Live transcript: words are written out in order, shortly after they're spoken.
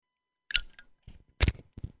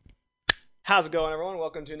How's it going, everyone?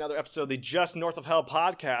 Welcome to another episode of the Just North of Hell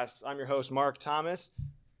podcast. I'm your host, Mark Thomas,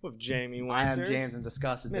 with Jamie Winters. I am James. I'm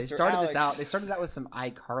disgusted. They Mr. started Alex. this out. They started out with some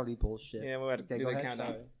iCarly bullshit. Yeah, we had to do the countdown.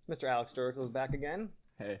 Sorry. Mr. Alex Sturkle is back again.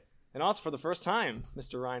 Hey. And also for the first time,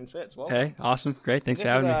 Mr. Ryan Fitz. Welcome. Hey, awesome. Great. Thanks this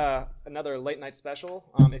for having is, me. Another late night special.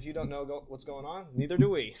 If you don't know what's going on, neither do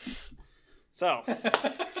we. So,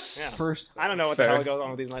 yeah. First. I don't know what Fair. the hell goes on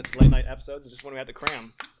with these late night episodes. It's just when we have to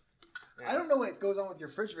cram. Yeah. I don't know what goes on with your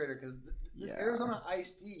refrigerator because this Arizona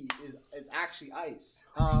iced tea is actually ice.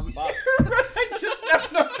 I just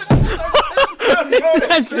have no.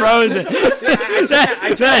 That's frozen. I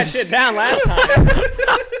took that shit down last time.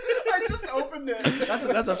 I just opened it.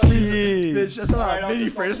 That's a freezer. Jeez. Bitch, that's not Alright, a I'll mini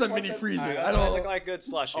just- freezer. That's a I'll mini just- freezer. Alright, I that don't. look like good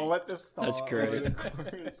slushy. I'll let this thaw. That's great. over the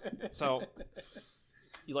course. So,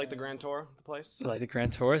 you like the grand tour of the place? I like the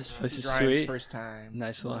Grand Tour. This place is Ryan's sweet. first time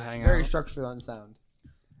Nice little hangout. Very structured on sound.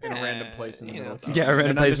 in a random place in the you know, middle it's of all Yeah, a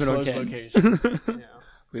random An place in undisclosed North location. Yeah.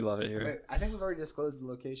 We love it here. Wait, I think we've already disclosed the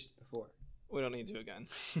location before. We don't need to again.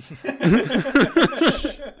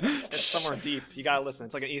 It's somewhere deep. You gotta listen.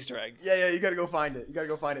 It's like an Easter egg. Yeah, you gotta go find it. You gotta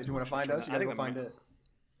go find it. If you want to find us, you I gotta think go find I'm- it.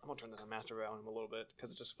 I'm gonna turn the master volume a little bit because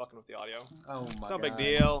it's just fucking with the audio. Oh my It's god. no big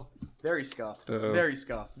deal. Very scuffed. Boo. Very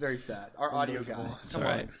scuffed. Very sad. Our audio guy. It's Come all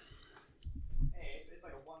on. right. Hey, it's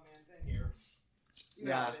like a one-man thing here. You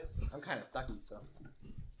know Yeah. how it is. I'm kind of sucky, so.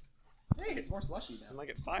 Hey, it's more slushy I now. might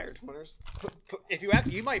get fired. Winners. If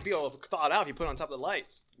you might be able to thaw it out if you put it on top of the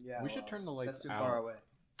lights. Yeah. We should turn the lights That's too out. far away.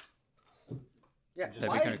 Yeah. That'd be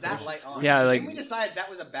Why kinda is that cool. light on? Yeah, like- Didn't we decide that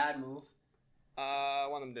was a bad move?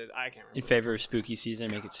 One of them did. I can't In remember. favor of spooky season,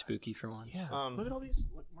 make it spooky for once. Yeah. Um, Look at all these.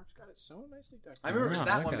 Look, Mark's got it so nicely decked. I remember it was Yeah,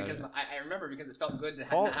 that I one got because it. I remember because it felt good to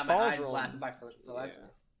Fall- not have my fall's eyes rolling. blasted by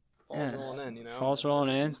fluorescence. Falls Yeah. rolling in, you know. Fall's rolling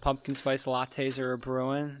in. Pumpkin spice lattes are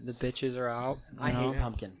brewing. The bitches are out. I hate know?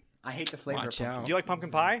 pumpkin. I hate the flavor Watch of pumpkin. out. Do you like pumpkin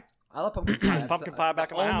pie? I love pumpkin pie. That's Pumpkin pie back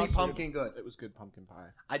the in my only house. pumpkin good. It was good pumpkin pie.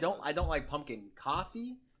 I don't like pumpkin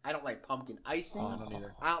coffee. I don't like pumpkin icing. Oh, I don't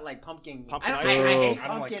either. I don't like pumpkin. Pumpkin I icing? hate I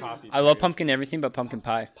don't like pumpkin. coffee. I love pumpkin everything but pumpkin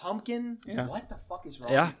pie. Pumpkin? Yeah. What the fuck is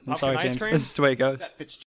wrong? Yeah, with I'm Pumpkin sorry, ice James. cream? This is the way it goes. That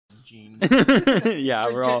fits Gene. Yeah,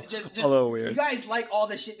 Just- we're all just- a little You weird. guys like all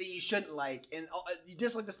the shit that you shouldn't like, and you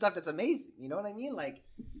dislike the stuff that's amazing. You know what I mean? Like,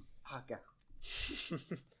 oh god.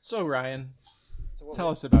 So Ryan, So what tell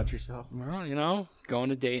we- us about yourself. Well, you know, going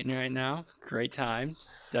to Dayton right now. Great times.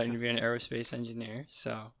 Studying to be an aerospace engineer.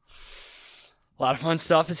 So, a lot of fun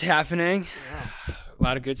stuff is happening. Yeah. A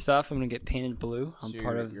lot of good stuff. I'm going to get painted blue. I'm So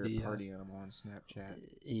part you're, of you're the. a party animal on Snapchat.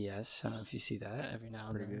 Yes. I don't know if you see that every now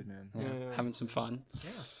and Pretty then. good, man. Yeah, Yeah. having some fun. Yeah.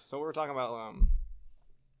 So we were talking about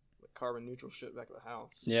carbon neutral shit back at the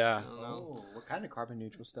house. Yeah. I don't know. Oh, what kind of carbon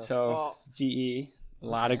neutral stuff? So, Well, GE. A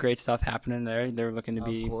lot of great stuff happening there. They're looking to Of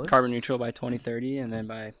be course. carbon neutral by 2030 and then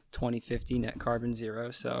by 2050 net carbon zero.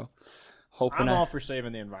 So, hoping I'm to- all for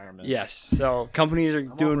saving the environment. Yes. So companies are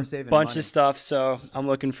all doing for a saving bunch money. of stuff. So I'm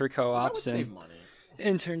looking for That would co-ops save and money.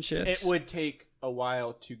 internships. It would take a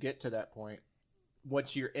while to get to that point.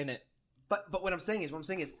 Once you're in it, But what I'm saying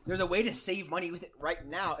is there's a way to save money with it right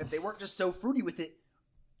now if they weren't just so fruity with it.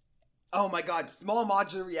 Oh my god, small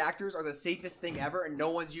modular reactors are the safest thing ever and no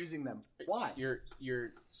one's using them. Why? you're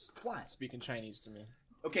Why? speaking Chinese to me.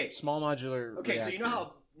 Okay. Small modular. Okay, so you know reactor.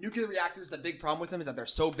 how nuclear reactors, the big problem with them is that they're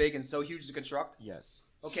so big and so huge to construct? Yes.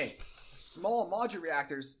 Okay, small modular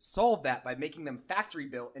reactors solve that by making them factory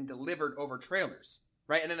built and delivered over trailers,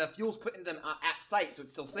 right? And then the fuel's put in them at site, so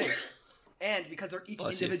it's still safe. And because they're each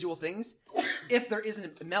Bless you. individual things, if there isn't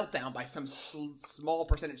a meltdown by some small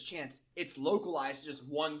percentage chance, it's localized to just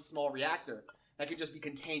one small reactor that can just be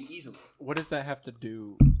contained easily. What does that have to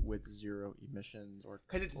do with zero emissions or?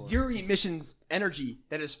 Because it's or- zero emissions energy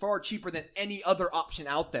that is far cheaper than any other option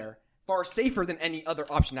out there, far safer than any other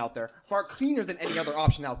option out there, far cleaner than any other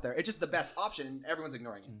option out there. It's just the best option, and everyone's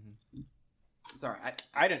ignoring it. Mhm. I'm sorry,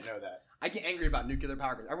 I didn't know that. I get angry about nuclear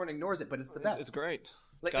power because everyone ignores it, but it's the best. it's great.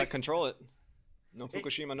 Like- Gotta like- control it. No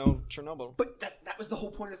Fukushima, no Chernobyl. But that was the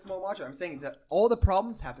whole point of small modular. I'm saying that all the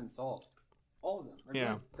problems have been solved. All of them. They're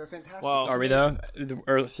Yeah. good. They're fantastic. Well- Are we though? The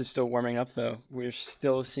Earth is still warming up though. We're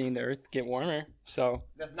still seeing the Earth get warmer. So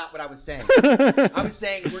That's not what I was saying. I was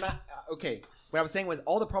saying we're not okay. What I was saying was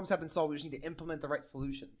all the problems have been solved. We just need to implement the right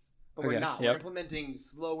solutions. But we're Okay, not. yep. We're implementing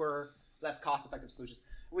slower, less cost-effective solutions.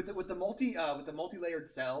 With the multi-layered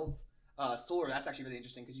cells, solar. That's actually really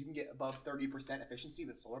interesting because you can get above 30% efficiency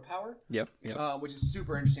with solar power, yep. which is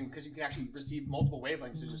super interesting because you can actually receive multiple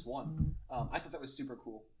wavelengths to just one. I thought that was super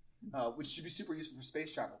cool, which should be super useful for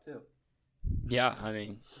space travel too. Yeah. I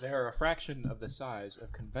mean, They are a fraction of the size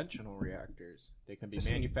of conventional reactors. They can be This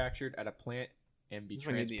one- manufactured at a plant and be This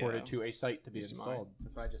one need the, transported to a site to be this is mine. installed.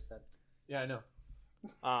 That's what I just said. Yeah, I know.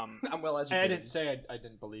 I'm well I educated. didn't say I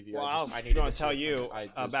didn't believe you. Well, I I just, was I needed going to to tell see- you I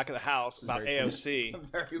just- back at the house this is about very cool. AOC. I'm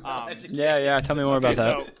very well educated. Yeah. Tell me more about Okay,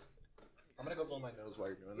 that. so I'm gonna go blow my nose while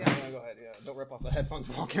you're doing yeah, that. go ahead. Yeah, don't rip off the headphones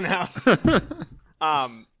walking out.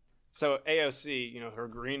 So AOC, her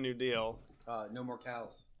Green New Deal. No more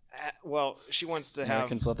cows. Well, she wants to have.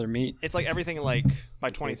 Americans love their meat. It's like everything like by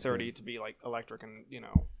 2030 to be like electric and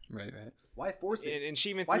Right. Why force it? and she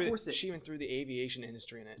even Why threw force it? she even threw the aviation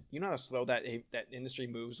industry in it. You know how slow that industry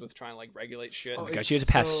moves with trying to like regulate shit. Oh, Gosh, you have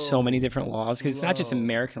to pass so many different laws because it's not just slow.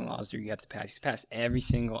 American laws that you have to pass. You pass every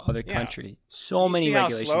single other Yeah. country. So many See how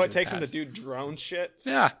regulations. slow you it takes them to pass. do drone shit.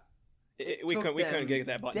 Yeah. We took couldn't them get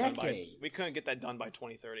that done by decades. we couldn't get that done by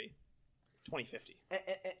 2030, 2050.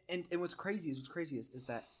 And what's crazy is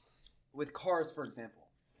that with cars, for example,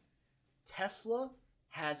 Tesla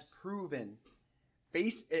has proven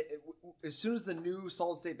as soon as the new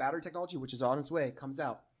solid state battery technology, which is on its way, comes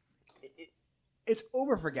out, it's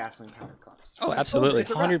over for gasoline powered cars. Oh, It's absolutely. over.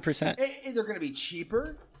 It's a wrap. 100%. They're going to be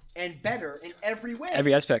cheaper and better in every way.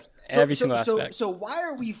 Every aspect. Every single aspect. So why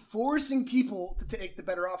are we forcing people to take the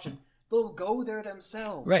better option? They'll go there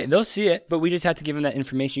themselves. Right. They'll see it, but we just have to give them that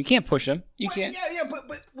information. You can't push them. You Well, can't. Yeah,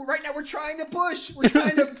 but right now we're trying to push. We're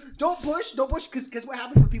trying to don't push, because what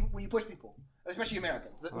happens when you push people, especially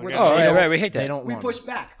Americans? We're the- Oh, They right. don't- We hate They that. don't we want push it.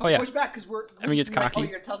 back. Oh, yeah. We push back because we're Everyone gets like, oh, cocky.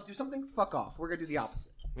 you're gonna tell us to do something? Fuck off. We're gonna do the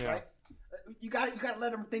opposite. Yeah. Right? You got to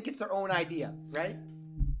let them think it's their own idea, right?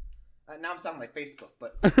 Now I'm sounding like Facebook,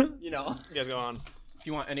 but You guys go on. If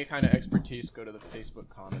you want any kind of expertise, go to the Facebook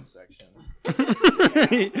comment section.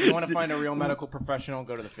 If you want to find a real medical professional,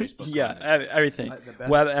 go to the Facebook. Yeah, comments. everything. The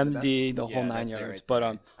best- WebMD, the Yeah, whole 9 that's it yards. right But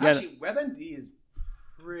there. yeah, actually, WebMD is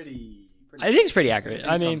pretty. I think it's pretty accurate.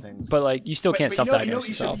 I some mean, things. but like you still can't you know self-diagnose what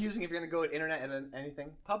you should yourself. be using if you're gonna go to internet and anything?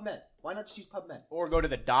 PubMed. Why not just use PubMed? Or go to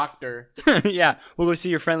the doctor. Yeah, we'll go see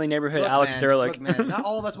your friendly neighborhood Look, Alex man, Derlick. look, man, not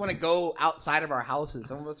all of us want to go outside of our houses.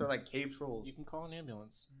 Some of us are like cave trolls. You can call an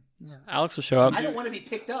ambulance. Yeah, Alex will show up. I don't want to be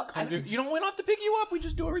picked up. You don't want to have to pick you up. We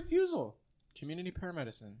just do a refusal. Community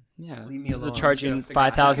paramedicine. Yeah, Leave me alone. they'll I'm charge gonna you figure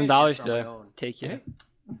out how to $5,000 answer on my to own. take you. Hey.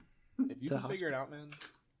 If you The can figure it out, man,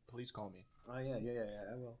 please call me. Oh yeah,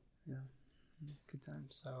 I will. Good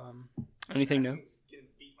times. So, anything new? Getting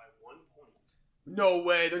beat by 1 point. No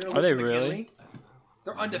way. They're gonna Are lose they to really? McKinley?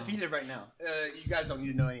 They're undefeated right now. You guys don't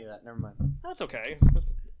need to know any of that. Never mind. That's okay.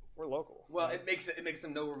 We're local. Well, it makes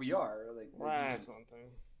them know where we are. Like, That's one thing.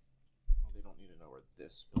 Well, they don't need to know where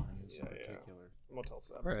this building is in Yeah, yeah. particular. Motel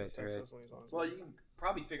 7. Right, Texas when he's on his well, own. you can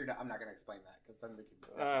probably figure it out. I'm not gonna explain that because then they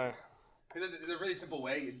can. Uh, Because there's a really simple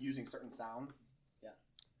way of using certain sounds.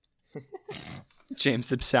 James,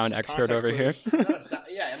 the sound expert Context over here. clues.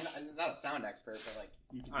 I'm not a sound expert, but like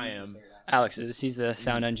you can I easily am. figure it out. Alex is. He's the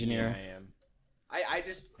sound engineer. Yeah, I am. I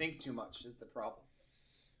just think too much is the problem.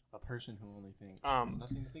 A person who only thinks. Um, There's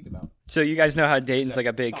nothing to think about. So you guys know how Dayton's Except like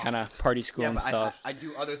a big thought. kind of party school and but stuff. I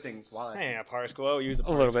do other things while I. hey, a party school. Oh, use a A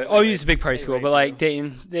party little bit. school. Oh, use a big party Hey, school, right, but like you.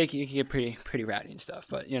 Dayton, they can get pretty rowdy and stuff.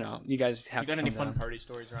 But you guys have You to got any come fun down. party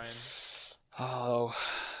stories, Ryan? Oh,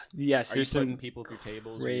 yes. Are you There's putting some people through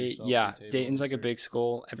tables? or great. yourself Yeah, through Dayton's tables, like a or- big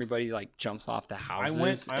school. Everybody like jumps off the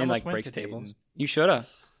houses I and almost like went breaks to tables. Dayton. You shoulda.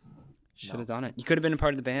 Should No. have done it. You could have been a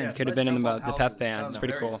part of the band. Yeah, could have let's been in jump the off pep houses. band. Sounds It's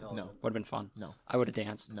pretty very cool. intelligent. No. Would have been fun. No. I would have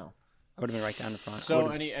danced. No. I would have been right down the front. So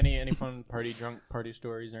Would've- any fun drunk party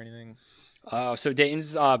stories or anything? So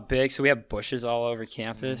Dayton's big. So we have bushes all over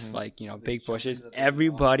campus, Mhm. like they big jump bushes. into the big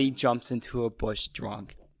Everybody jumps into a bush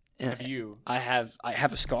drunk. And Have you I have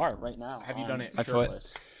a scar right now. have you on done it My foot.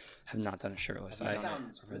 shirtless? have not done it shirtless. Have you I done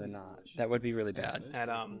Sounds really really not. foolish. That would be really bad. At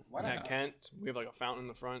Why at not? Kent, we have like a fountain in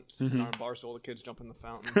the front. Mhm. In our bar stool, the kids jump in the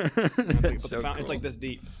fountain. It's like, but That's the so fountain, it's like cool. this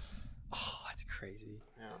deep. Oh, that's crazy.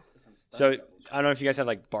 Yeah. Some stunt So doubles. I don't know if you guys have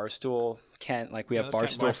like Barstool Kent, like we have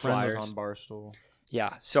Barstool My friend Flyers. was on Barstool.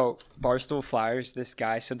 Yeah, so Barstool Flyers, this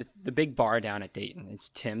guy, so the big bar down at Dayton, it's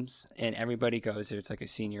Tim's, and everybody goes there. It's like a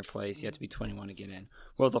senior place. You have to be 21 to get in.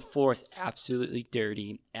 Well, the floor is absolutely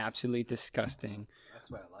dirty, absolutely disgusting. That's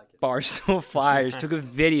why I like it. Barstool Flyers took a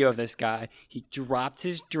video of this guy. He dropped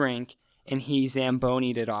his drink, and he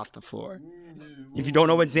Zamboni'd it off the floor. If you don't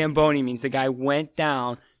know what Zamboni means, the guy went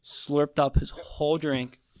down, slurped up his whole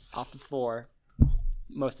drink off the floor.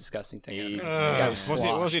 Most disgusting thing ever. The guy was Was he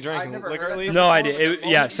sloshed. I've drinking never liquor heard at that least? No before, idea. but It- the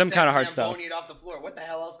moment yeah, you some said kind of hard stuff. Zamboni it off the floor. What the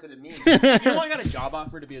hell else could it mean? You know, I got a job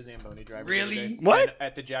offer to be a Zamboni driver. the other Really? day, What? and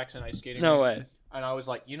at the Jackson Ice Skating. No rink. way. And I was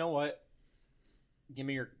like, you know what? Give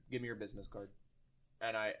me your business card.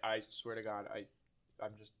 And I swear to God,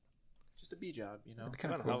 I'm just a B job, you know. That'd be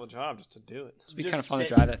kind What of a hell cool. of a job just to do it. It'd be Just kind of fun to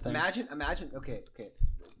sit- drive that thing. Imagine. Okay.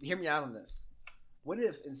 Hear me out on this. What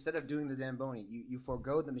if instead of doing the Zamboni, you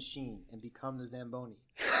forego the machine and become the Zamboni?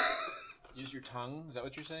 Use your tongue. Is that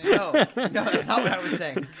what you're saying? No, that's not what I was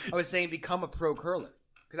saying. I was saying become a pro curler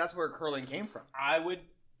because that's where curling came from. I'd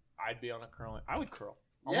be on a curling. I would curl.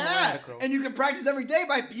 I wanna learn how Yeah, to curl. and you can practice every day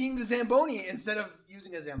by being the Zamboni instead of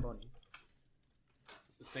using a Zamboni.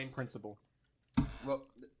 It's the same principle. Well,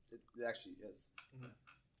 it actually is.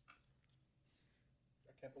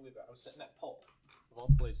 I can't believe it. I was sitting at Pulp, of all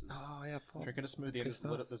places. Oh yeah, Paul. Drinking a smoothie, and Good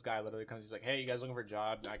stuff. this guy literally comes. He's like, "Hey, you guys looking for a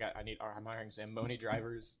job? I'm hiring Zamboni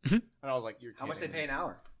drivers." Mhm. And I was like, "You're How much they kidding pay me." an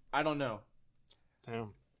hour? I don't know.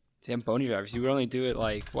 Damn. Zamboni drivers. You would only do it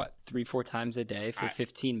like what 3-4 times a day for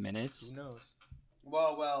 15 minutes. Who knows?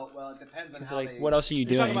 Well, it depends on It's how like, they. what else are you You're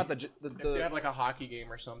doing? talking about If they have like a hockey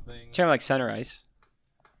game or something. Talking like center ice.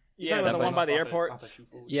 You're talking about the one by the airport?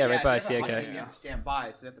 Yeah, right by if you have a hockey CAK. game, You have to stand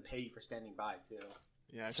by, so they have to pay you for standing by too.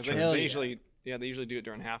 Yeah, because Hell they yeah. usually do it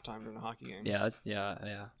during halftime during a hockey game. Yeah, yeah.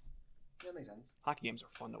 That makes sense. Hockey games are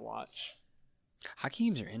fun to watch. Hockey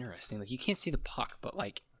games are interesting. Like you can't see the puck, but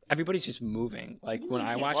like everybody's just moving. Like when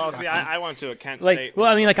I watch Well, hockey, see, I went to a Kent like State.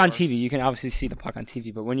 well, I mean, like on before. TV, you can obviously see the puck on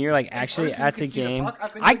TV, but when you're like actually person, you at can the see the game, puck?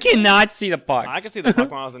 I've been I to the game. cannot see the puck. I could see the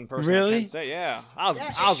puck when I was in person Really? at Kent State. Yeah, I was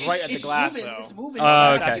Yeah, right at the it's glass moving, though. It's moving.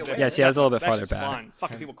 Oh, You That's have to okay. get it. away Yeah, with see, it. I was a little bit That's farther just back. fun.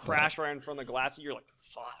 Fucking people crash right in front of the glass, and you're like,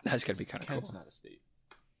 fuck. That's gonna be kind of cool. Kent's not a state.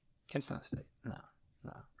 Kent's not a state. No.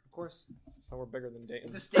 Of course, So we're bigger than Dayton.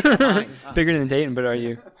 it's a state of mind. Bigger than Dayton, but are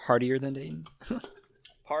you hardier than Dayton?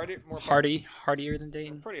 More Hardier than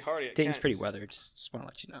Dayton? pretty hardy. At Dayton's Kent. pretty weathered. Just want to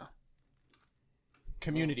let you know.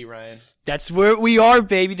 Community, Ryan. That's where we are,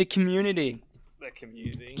 baby. The community. The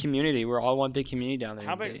community. Community. We're all one big community down there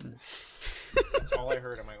How in big- Dayton. That's all I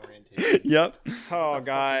heard in my orientation. Yep. Oh What the fuck does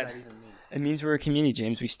god. that even mean? It means we're a community,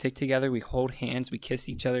 James. We stick together. We hold hands. We kiss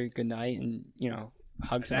each other goodnight, and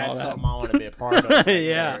hugs and all That's that. something I want to be a part of. right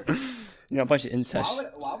Yeah. there. A bunch of incest.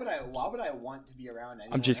 Why would I want to be around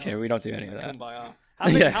anyone I'm just kidding. else? We don't do any of that. Kumbaya.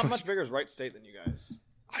 Yeah. How much bigger is Wright State than you guys?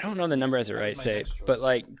 I don't know the number as a That was right my state, next choice. but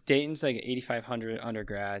like Dayton's like 8,500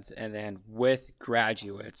 undergrads, and then with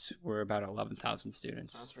graduates, we're about 11,000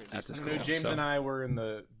 students. That's pretty at the decent. I know school. James So- and I were in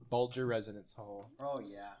the Bulger Residence Hall. Oh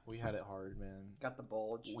yeah, We had it hard, man. got the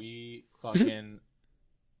bulge. We fucking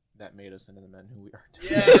that made us into the men who we are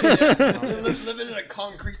today. Yeah. Living in a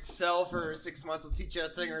concrete cell for 6 months will teach you a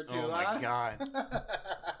thing or two. Oh my god.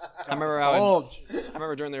 I remember how Bulge. I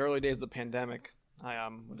remember during the early days of the pandemic, I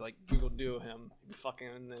would like Google do him, he'd be fucking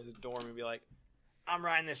in his dorm and be like, "I'm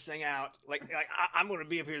riding this thing out. I'm going to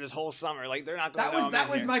be up here this whole summer. Like they're not going to know I'm That in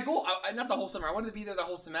was here." my goal. Not the whole summer. I wanted to be there the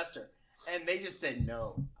whole semester, and they just said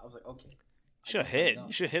no. I was like, okay. You should have hid.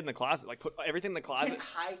 You should have hid in the closet. Like put everything in the I closet. can't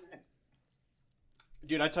hide.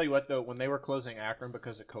 Dude, I tell you what though, when they were closing Akron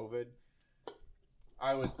because of COVID,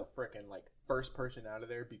 I was the frickin' first person out of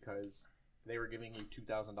there because they were giving you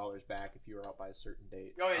 $2,000 back if you were out by a certain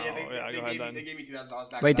date. Oh yeah, Oh, yeah, go ahead then. they gave me $2,000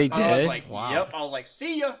 back. Wait, they That's- I was did? like, Wow. yep. I was like,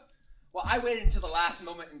 see ya. Well, I waited until the last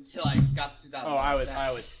moment until I got the $2,000. Oh, I was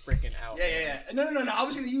back. freaking out. Yeah. No. I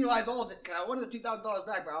was going to utilize all of it because I wanted the $2,000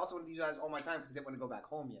 back, but I also wanted to utilize all my time because I didn't want to go back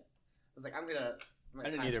home yet. I was like, I'm gonna. I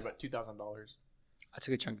didn't either, but $2,000. That's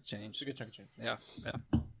a good chunk of change. It's a good chunk of change. Yeah.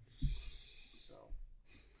 So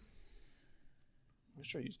I'm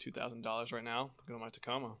sure I use $2,000 right now to go to my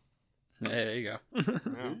Tacoma. Hey, there you go.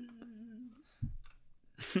 Yeah.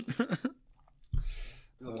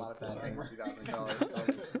 do a lot of Oh, things for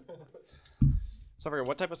 $2,000. So I forget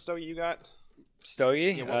what type of stogie you got.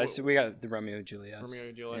 Stogie? Yeah, what- So we got the Romeo and Juliet. Romeo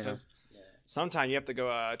and Juliet. Yeah. Sometime you have to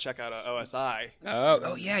go check out OSI.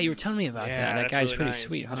 Oh yeah, you were telling me about Yeah, that. That that's guy's really pretty nice.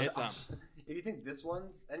 sweet, huh? It's If you think this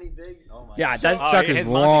one's any big, oh my. Yeah, God. that Oh, sucker's his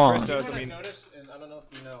Monte long. Cristo. You I know what mean- I've noticed, and I don't know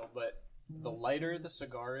if you know, but the lighter the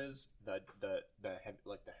cigar is, the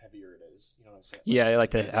heavier it is. You know what I'm saying? Yeah, I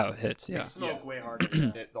like that how it hits. They Yeah. smoke way harder.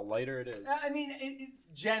 than that. The lighter it is. I mean, it's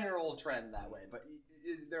general trend that way, but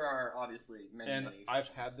there are obviously many. And many I've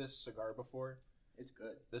exceptions. had this cigar before. It's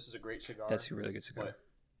good. This is a great cigar. That's a really good cigar. but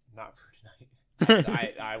not for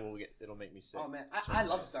tonight. I will get. It'll make me sick. Oh man, I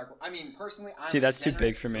love dark. I mean, personally, I'm See, that's too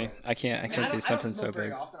degenerate, big for me. so- I can't I do don't something smoke so very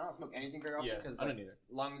big. often. I don't smoke anything very often Yeah, because I don't either.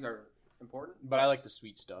 lungs are important. But I like the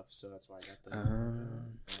sweet stuff, so that's why I got them.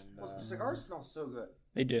 And, Well, cigars smell so good.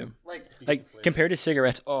 They do. Like, you get the Like flavor. compared to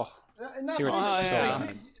cigarettes, oh, not Cigarettes for- are so like,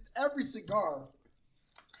 good. every cigar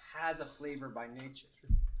has a flavor by nature.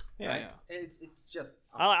 Yeah, Right? yeah. It's just.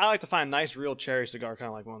 I like to find a nice real cherry cigar, kind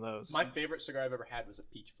of like one of those. My favorite cigar I've ever had was a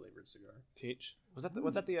peach flavored cigar. peach. Was that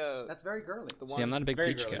the That's very girly. the one? see, I'm not a big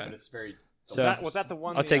Very peach girly, guy. but it's very. So- was that the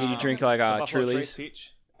one? I'll take it. You drink like the Buffalo Trace Trulies.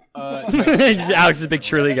 peach. Alex is a big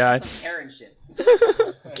Truly guy. That's some Karen shit.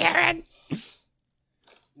 Karen.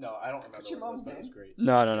 No, I don't remember. What's your what it was, mom's but it was name? great.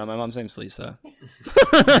 No. My mom's name's Lisa.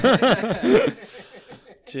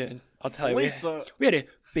 Dude, I'll tell you. Lisa. We had a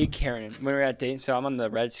big Karen when we were at Dayton. So I'm on the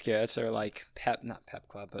Red Scare. It's our like not pep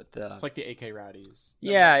club, but the It's like the AK Rowdies.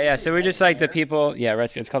 yeah. So we're just like the people. Yeah, Red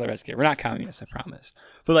Scare. It's called the Red Scare. We're not communists, I promise.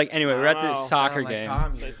 But like anyway, we're at I don't this know. soccer Sound like game.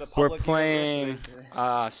 communists. It's a We're public playing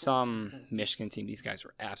university. some Michigan team. These guys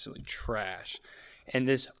were absolutely trash. And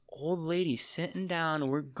this old lady sitting down,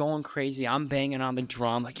 and we're going crazy. I'm banging on the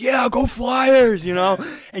drum, like, yeah, go Flyers, you know?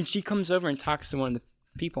 And she comes over and talks to one of the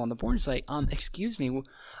people on the board. It's like, excuse me,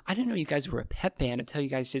 I didn't know you guys were a pep band until you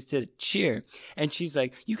guys just did a cheer. And she's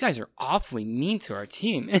like, you guys are awfully mean to our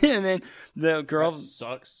team. And then the girl, That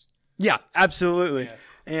sucks. yeah, absolutely. Yeah.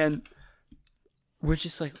 And we're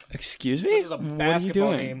just like, excuse me? This is a What are you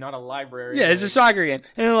basketball doing? game, not a library. Yeah, it's a Like, soccer game.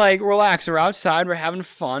 And like, relax, we're outside, we're having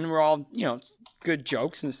fun, we're all, good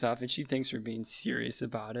jokes and stuff, and she thinks we're being serious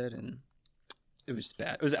about it, and it was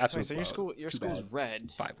bad. It was Wait, absolutely so your Too school's bad.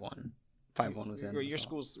 red. 5-1. 5-1 was in. Your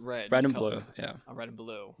school's red. Red and color. blue, yeah. Oh, red and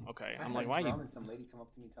blue. Okay. If I I'm had like, a why drum you? and some lady come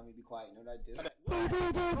up to me and tell me to be quiet, you know what I'd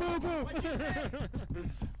do?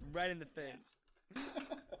 Right in the face.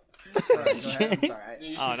 Sorry, go ahead. I'm sorry.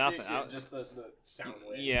 You Oh, should nothing. see it, just the sound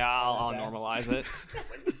waves. Yeah, I'll That's- normalize it.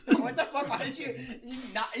 What the fuck? Why did you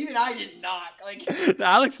not? Even I did not. Like,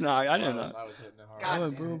 Alex, no, I didn't know. I was hitting it hard. God. I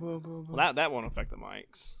went boom, boom, boom, boom. Well, that won't affect the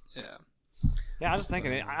mics. Yeah. Yeah, I was just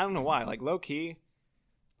thinking. I don't know why. Like low key,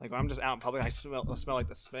 like when I'm just out in public, I smell like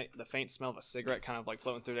the faint smell of a cigarette kind of like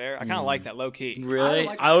floating through the air. I kind of like that low key. Really?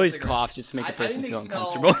 like I always cigarettes. cough just to make the I person think feel they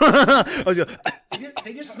smell- uncomfortable. I was going,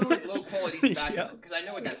 they just smell like low quality tobacco Yeah. because I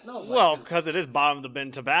know what that smells like. Well, because it is bottom of the bin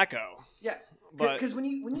tobacco. yeah, but- because when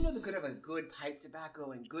you know the good of a good pipe tobacco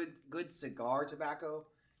and good cigar tobacco,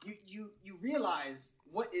 you realize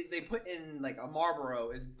what they put in like a Marlboro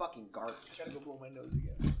is fucking garbage. Gotta go blow my nose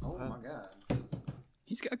again. Oh my god.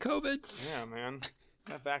 he's got COVID. Yeah, man.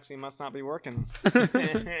 That vaccine must not be working. No, you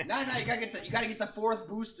gotta get the fourth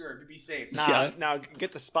booster to be safe. Nah, Yeah. now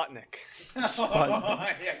get the Sputnik. Yeah,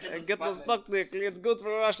 Get the Sputnik. It's good for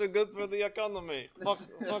Russia, good for the economy. Fuck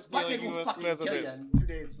The you, Sputnik will US fucking kill you president. in 2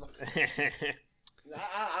 days.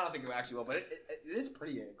 I don't think it actually will, but it is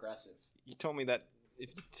pretty aggressive. You told me that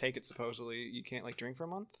if you take it, supposedly, you can't like drink for a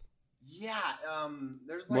month. Yeah,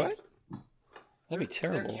 there's like What? That'd be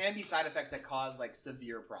terrible. There can be side effects that cause like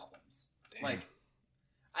severe problems. Damn. Like,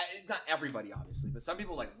 not everybody obviously, but some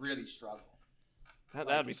people like really struggle.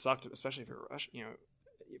 That'd be sucked, especially for Russian.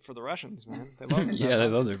 For the Russians, man. They love it. Yeah, they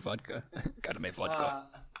love their vodka. Gotta make vodka.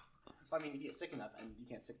 I mean, if you get sick enough and you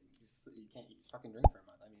can't fucking drink for a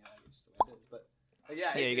month. I mean, it's just the way it is. But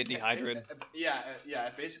yeah, Yeah, you get dehydrated. Yeah.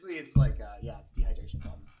 Basically, it's like it's dehydration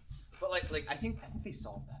problem. But like I think they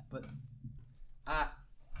solved that. But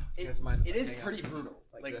guys mind if it I is hang out pretty brutal.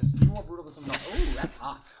 like Like this? even more brutal than something else. Ooh, that's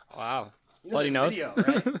hot. Wow. You know Bloody there's nose. video,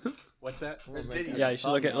 right? What's that? There's video. Yeah, you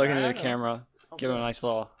should look into I the know. camera. Give him a nice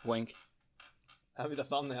little wink. That'd be the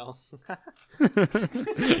thumbnail. Yeah, there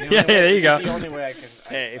you This is the go. only way I can.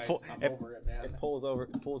 Hey, I'm over it, man. It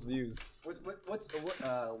pulls views. What's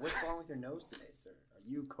wrong with your nose today, sir? Are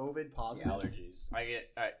you COVID The positive? allergies.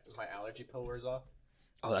 My allergy pill wears off.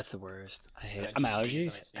 Oh, that's the worst. I hate it. And My I just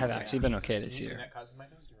sneeze, allergies and I sneeze, have and I actually been sneeze, okay and I this sneeze, year. and that causes my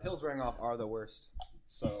nose to run. Pills wearing off are the worst.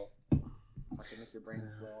 So Fucking make your brain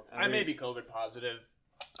slow. I may be COVID positive,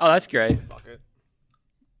 Oh, that's great. Fuck it.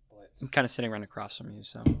 but I'm kind of sitting right across from you,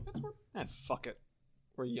 so. Fuck it.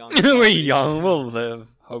 We're young. We're young. We'll live,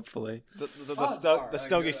 hopefully. The Odds are, the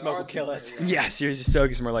stogie like, smoke will odds kill are, it. yeah. Yeah, seriously,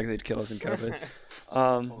 Stogies are more likely to kill us than COVID.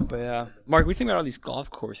 But yeah. Mark, we think about all these golf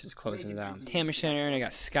courses closing down. Tamashan, and I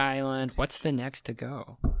got Skyland. What's the next to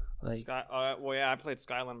go? Like, Well, yeah, I played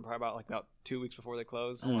Skyline probably about 2 weeks before they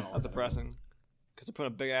closed. Mm. That was depressing. Because they're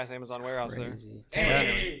putting a big ass Amazon warehouse crazy.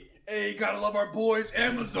 Hey, gotta love our boys,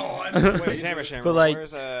 Amazon. there. Wait, Tamashan. But, like,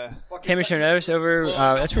 where's Tamashan, that was over.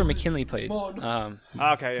 That's where McKinley played.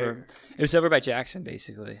 Okay. It was over by Jackson,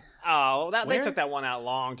 basically. Oh, well, they Where? took that one out a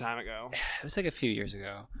long time ago. It was like a few years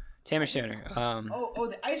ago. Tamashan. Oh,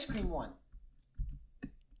 the ice cream one.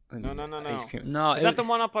 No. Ice cream. No, Is that the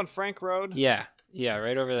one up on Frank Road? Yeah,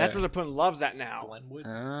 right over there. That's where they're putting Loves at now. Glenwood.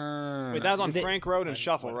 Wait, that was on They- Frank Road and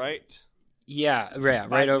Shuffle, right? Yeah, right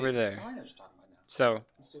By- over there. Oh, I know what you're talking about now. So, I'm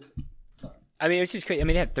stupid. Sorry. I mean, it was just crazy. I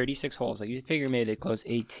mean, they had 36 holes. Like, you figure maybe they closed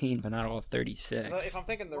 18, but not all 36. So if I'm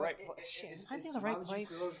thinking the right Well, place, shit, it's- am I in it's- the why right would you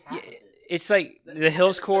place? close half of it? It's like the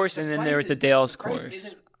Hills course, and then there was the Dales price course.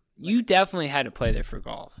 isn't- You definitely had to play there for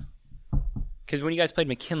golf. Because when you guys played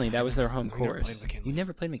McKinley, that was their home We never course. played McKinley. You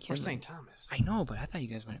never played Or McKinley. St. Thomas. I know, but I thought you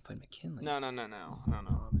guys might have played McKinley. No.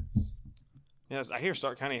 Yes, I hear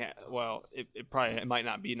Stark County. Well, it might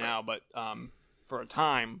not be now, but for a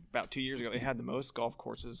time, about 2 years ago, it had the most golf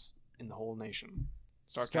courses in the whole nation.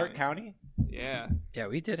 Stark County. County. Yeah. Yeah,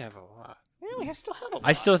 we did have a lot. Yeah, Really, I still have a lot.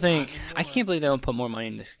 I still think I can't believe they don't put more money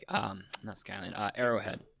in this. Not Skyline,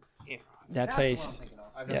 Arrowhead. Yeah. That That's place. what I'm thinking of.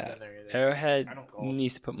 I've never Yeah, been there either. Arrowhead I don't golf.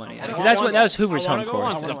 needs to put money in I because wanna that's go what on that was that. Hoover's I home wanna go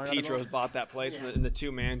on course. that. The wanna go. Petros bought that place, Yeah. and the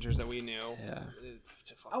two managers that we knew. Yeah,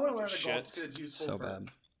 I want to learn to to golf shit. because it's useful so for bad.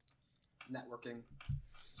 networking.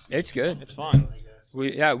 It's good. It's fun.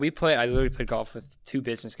 We play. I literally played golf with two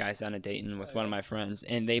business guys down at Dayton with one of my friends,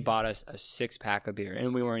 and they bought us a 6-pack of beer,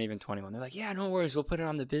 and we weren't even 21. They're like, "Yeah, no worries, we'll put it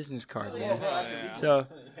on the business card, man." Yeah. So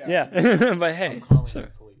yeah, but hey, Calling so, the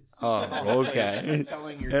police. oh, okay. I'm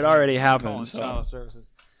telling your It already Calling happened. So. child services.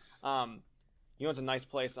 You know it's a nice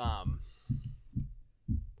place.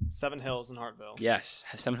 Seven Hills in Hartville. Yes,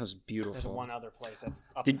 Seven Hills is There's beautiful. one other place that's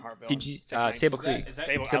up in Hartville. Did you 619. Sable Creek?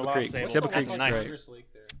 Sable, I Sable love Creek. Sable. Sable That's Creek's nice. great.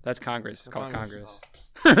 That's Congress. It's called Congress.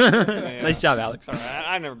 Congress. Nice job, Alex. Sorry,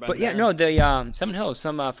 I've never been. But yeah, there. no, the Seven Hills,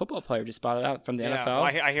 some football player just bought it out from the Yeah, NFL. well,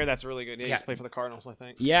 I hear that's really good. Yeah, he Yeah. used to play for the Cardinals, I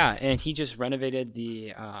think. Yeah, and he just renovated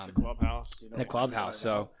the Clubhouse. You know, the clubhouse.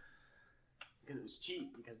 So because it was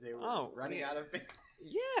cheap because they were Oh, running yeah. out of.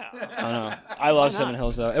 Yeah. I don't know. I love Why Seven not?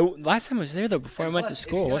 Hills though. Last time I was there though, before And I went to plus, if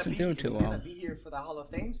school, he's I gonna wasn't doing if too he's gonna well. be here for the Hall of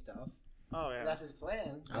Fame stuff. Oh yeah. That's his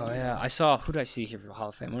plan. Oh yeah, I saw who did I see here for the Hall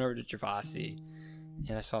of Fame? I went over to Gervasi,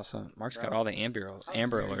 and I saw some. Mark's got all the Amber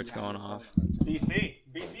alerts going off. BC.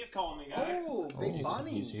 BC is calling me, guys. Oh, Big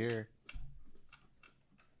Bonnie. He's here.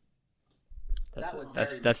 That's That was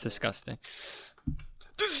that's very that's cool. disgusting.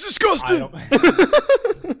 This is disgusting.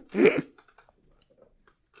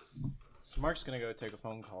 So Mark's gonna go take a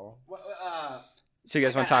phone call. So you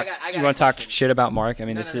guys I want to got- talk? I got You a want to talk question. shit about Mark? I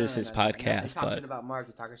mean, No, this no, is no, his no, no, no. You podcast, talk shit but about Mark.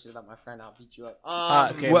 You're talking shit about my friend. I'll beat you up.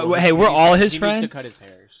 Okay, hey, we're all his he friend? needs to cut his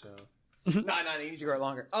hair. So No, he needs to grow it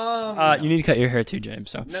longer. you need to cut your hair too,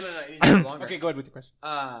 James. So No, he needs to grow it longer. okay, go ahead with your question.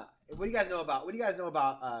 What do you guys know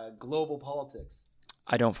about global politics?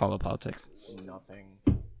 I don't follow politics. Nothing.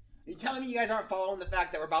 Are you telling me you guys aren't following the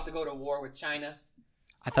fact that we're about to go to war with China?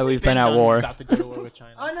 I thought we've been at war. About to go to war with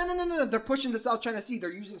China. Oh, no. They're pushing the South China Sea.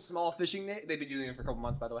 They're using small fishing nets. They've been using it for a couple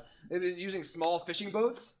months, by the way. They've been using small fishing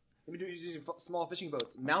boats. Small fishing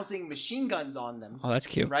boats, mounting machine guns on them, Oh, that's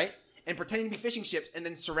cute. right? And pretending to be fishing ships, and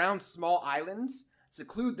then surround small islands,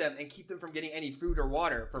 seclude them, and keep them from getting any food or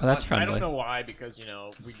water for Oh, that's months. friendly. I don't know why, because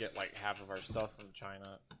we get like half of our stuff from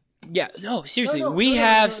China. Yeah, no, seriously, No, we no,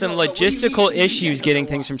 have no, some no, what do you logistical mean you issues don't getting know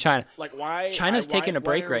things why? from China. Like why? China's taking a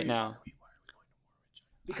break right now.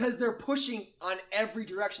 Because they're pushing on every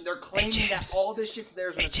direction. They're claiming that James. all this shit's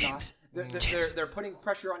theirs when Hey, it's James. not. James. They're putting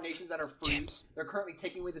pressure on nations that are free. James. They're currently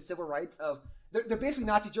taking away the civil rights of. They're basically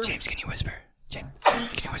Nazi Germany. James, can you whisper? James,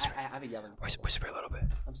 can you whisper? I have a yelling. Whisper a little bit.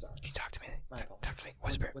 I'm sorry. Can you talk to me? My fault. Talk to me.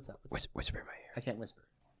 Whisper. What's up? Whisper in my ear. I can't whisper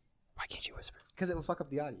Why can't you whisper? because it will fuck up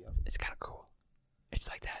the audio. It's kind of cool. It's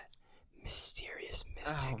like that mysterious,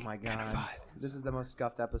 mystic Oh my kind of god, vibe. this is the most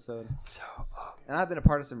scuffed episode, So, and I've been a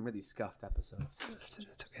part of some really scuffed episodes. it's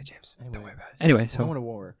okay, James. Anyway. Don't worry about it. Anyway, I so want a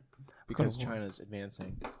war because Go to war. China's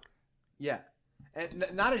advancing. Yeah, and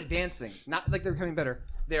not advancing, not like they're becoming better.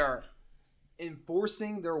 They are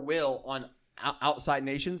enforcing their will on outside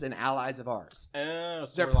nations and allies of ours. So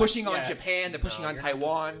They're we're like, pushing on yeah, Japan, they're pushing on you're not gonna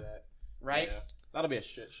Taiwan, do that. right? Yeah. That'll be a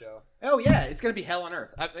shit show. Oh yeah, it's gonna be hell on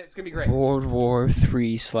earth. It's gonna be great. World War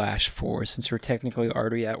 3/4, since we're technically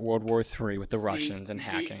already at World War 3 with the See- Russians and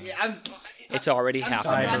see, hacking. yeah, It's already I'm so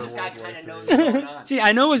happening. glad this guy World War kind of knows III. what's going on. See,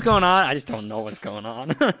 I know what's going on. I just don't know what's going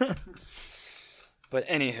on. But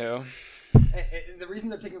anywho, And the reason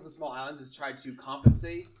they're taking up the small islands is to try to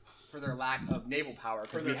compensate for their lack of naval power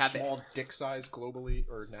For because we their have small dick size globally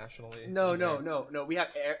or nationally. No. We have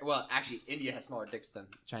well, actually, India has smaller dicks than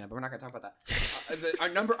China, but we're not going to talk about that. Our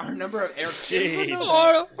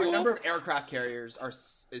number of aircraft carriers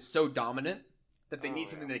is so dominant that they need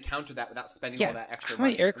something to counter that without spending all that extra how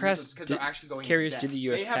many money. And this aircraft is 'cause they're actually going carriers into did debt. the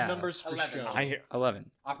U.S. They have numbers for 11. show. I hear.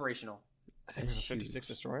 11. Operational. I think That's there's huge. 56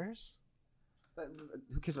 destroyers. But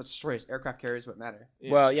who cares about destroyers? Aircraft carriers what matter.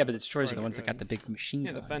 Well, yeah, but the destroyers are the Destroyers ones that got good. the big machine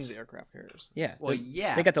Yeah, guns. defend the aircraft carriers. Yeah, Well, they,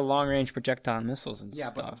 yeah. they got the long range projectile missiles and Yeah,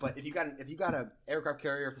 stuff. but if you got an aircraft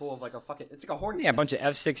carrier full of like a fucking, it's like a Hornet. yeah, a bunch of An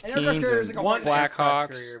aircraft F-16s carrier is and like a one aircraft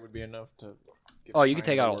Blackhawks. carrier would be enough to. give Oh, you could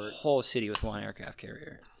China take out a work. whole city with one aircraft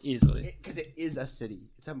carrier easily. Because it is a city.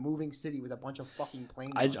 It's a moving city with a bunch of fucking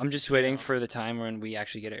planes. I, on it. I'm just waiting for the time when we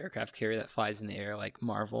actually get an aircraft carrier that flies in the air like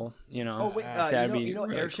Marvel. You know? Oh wait, That'd be you know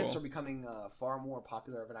really airships cool. are becoming far more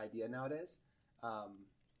popular of an idea nowadays.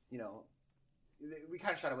 You know, we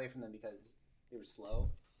kind of shied away from them because they were slow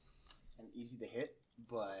and easy to hit,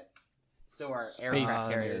 but so are aircraft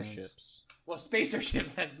Space carriers. airships. Well, space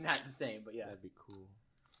airships that's not the same, but yeah. That'd be cool.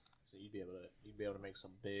 So you'd be able to make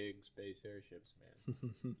some big space airships,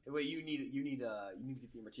 man. Well, you need to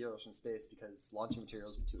get your materials from space because launching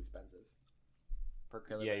materials would be too expensive. per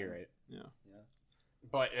kilogram. Yeah, you're right. Yeah.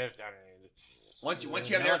 But if I mean, Once you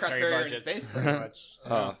have an aircraft carrier in space, pretty much.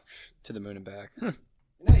 To the moon and back.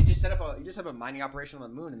 No, you just set up a mining operation on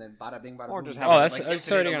the moon, and then bada bing, bada Or boom. just have have- Oh, that's like that's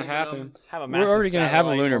infinite already gonna aluminum. happen. Have a We're massive already gonna have a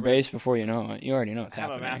satellite lunar orbit. base before you know it. You already know it's Have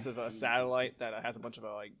happening. a massive satellite that has a bunch of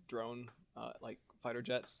like drone like fighter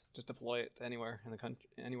jets. Just deploy it to anywhere in the country,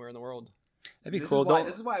 anywhere in the world. That'd be This cool. Is why, Don't-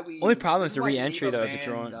 this is why we. only problem this is the why re-entry, Geneva though, of the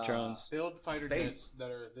banned, drones. Build fighter space. jets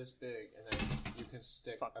that are this big, and then you can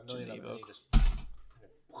stick Fuck a million of them, Geneva. and you just you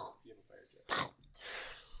have a fighter jet.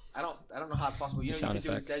 I don't know how it's possible. You know, Sound you could do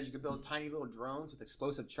effects. instead. You could build tiny little drones with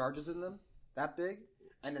explosive charges in them, that big,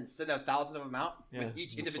 and then send 1,000 of them out Yeah, with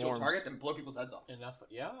each the individual swarms. targets and blow people's heads off. Enough,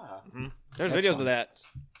 yeah. There's That's videos fun. of that.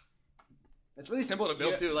 It's really simple to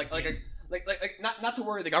build Yeah. too. Like not to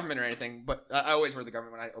worry the government or anything, but I always worry the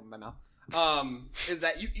government when I open my mouth. Is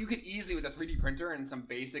that you could easily with a 3D printer and some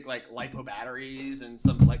basic like lipo batteries and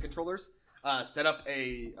some light controllers set up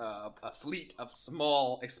a fleet of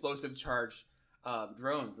small explosive charge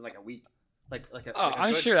drones in like a week. Like a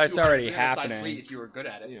I'm good sure that's 200, already 300 size happening. Fleet if you were good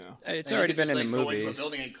at it. Yeah. It's And you already could been just, in the like, go into a movies.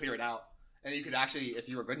 building and clear it out. And you could actually, if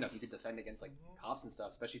you were good enough, you could defend against like cops and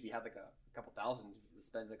stuff. Especially if you had like a couple thousand to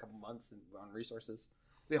spend a couple months on resources.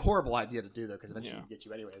 It'd be a horrible idea to do though, because eventually Yeah. it'd get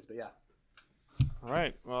you anyways. But yeah. All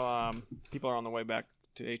right. Well, people are on the way back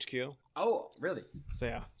to HQ. Oh, really? So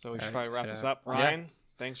yeah. So we should Alright, probably wrap yeah. this up. Yeah. Ryan,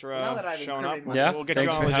 thanks for Now that I've showing up. incriminated Yeah, myself, We'll get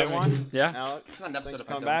thanks you on for a legit having one. me. Yeah. Alex, It's not an thanks episode for of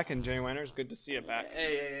coming Fight back, and Jay Winters, good to see you back.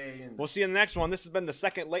 Hey. We'll see you in the next one. This has been the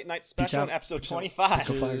second late night special, out. episode 25.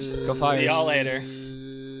 Go Flyers. Go Flyers. See y'all later.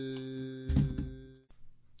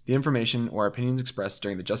 The information or opinions expressed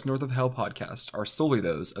during the Just North of Hell podcast are solely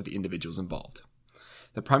those of the individuals involved.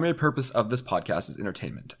 The primary purpose of this podcast is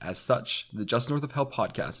entertainment. As such, the Just North of Hell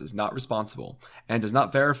podcast is not responsible and does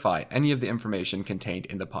not verify any of the information contained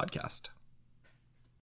in the podcast.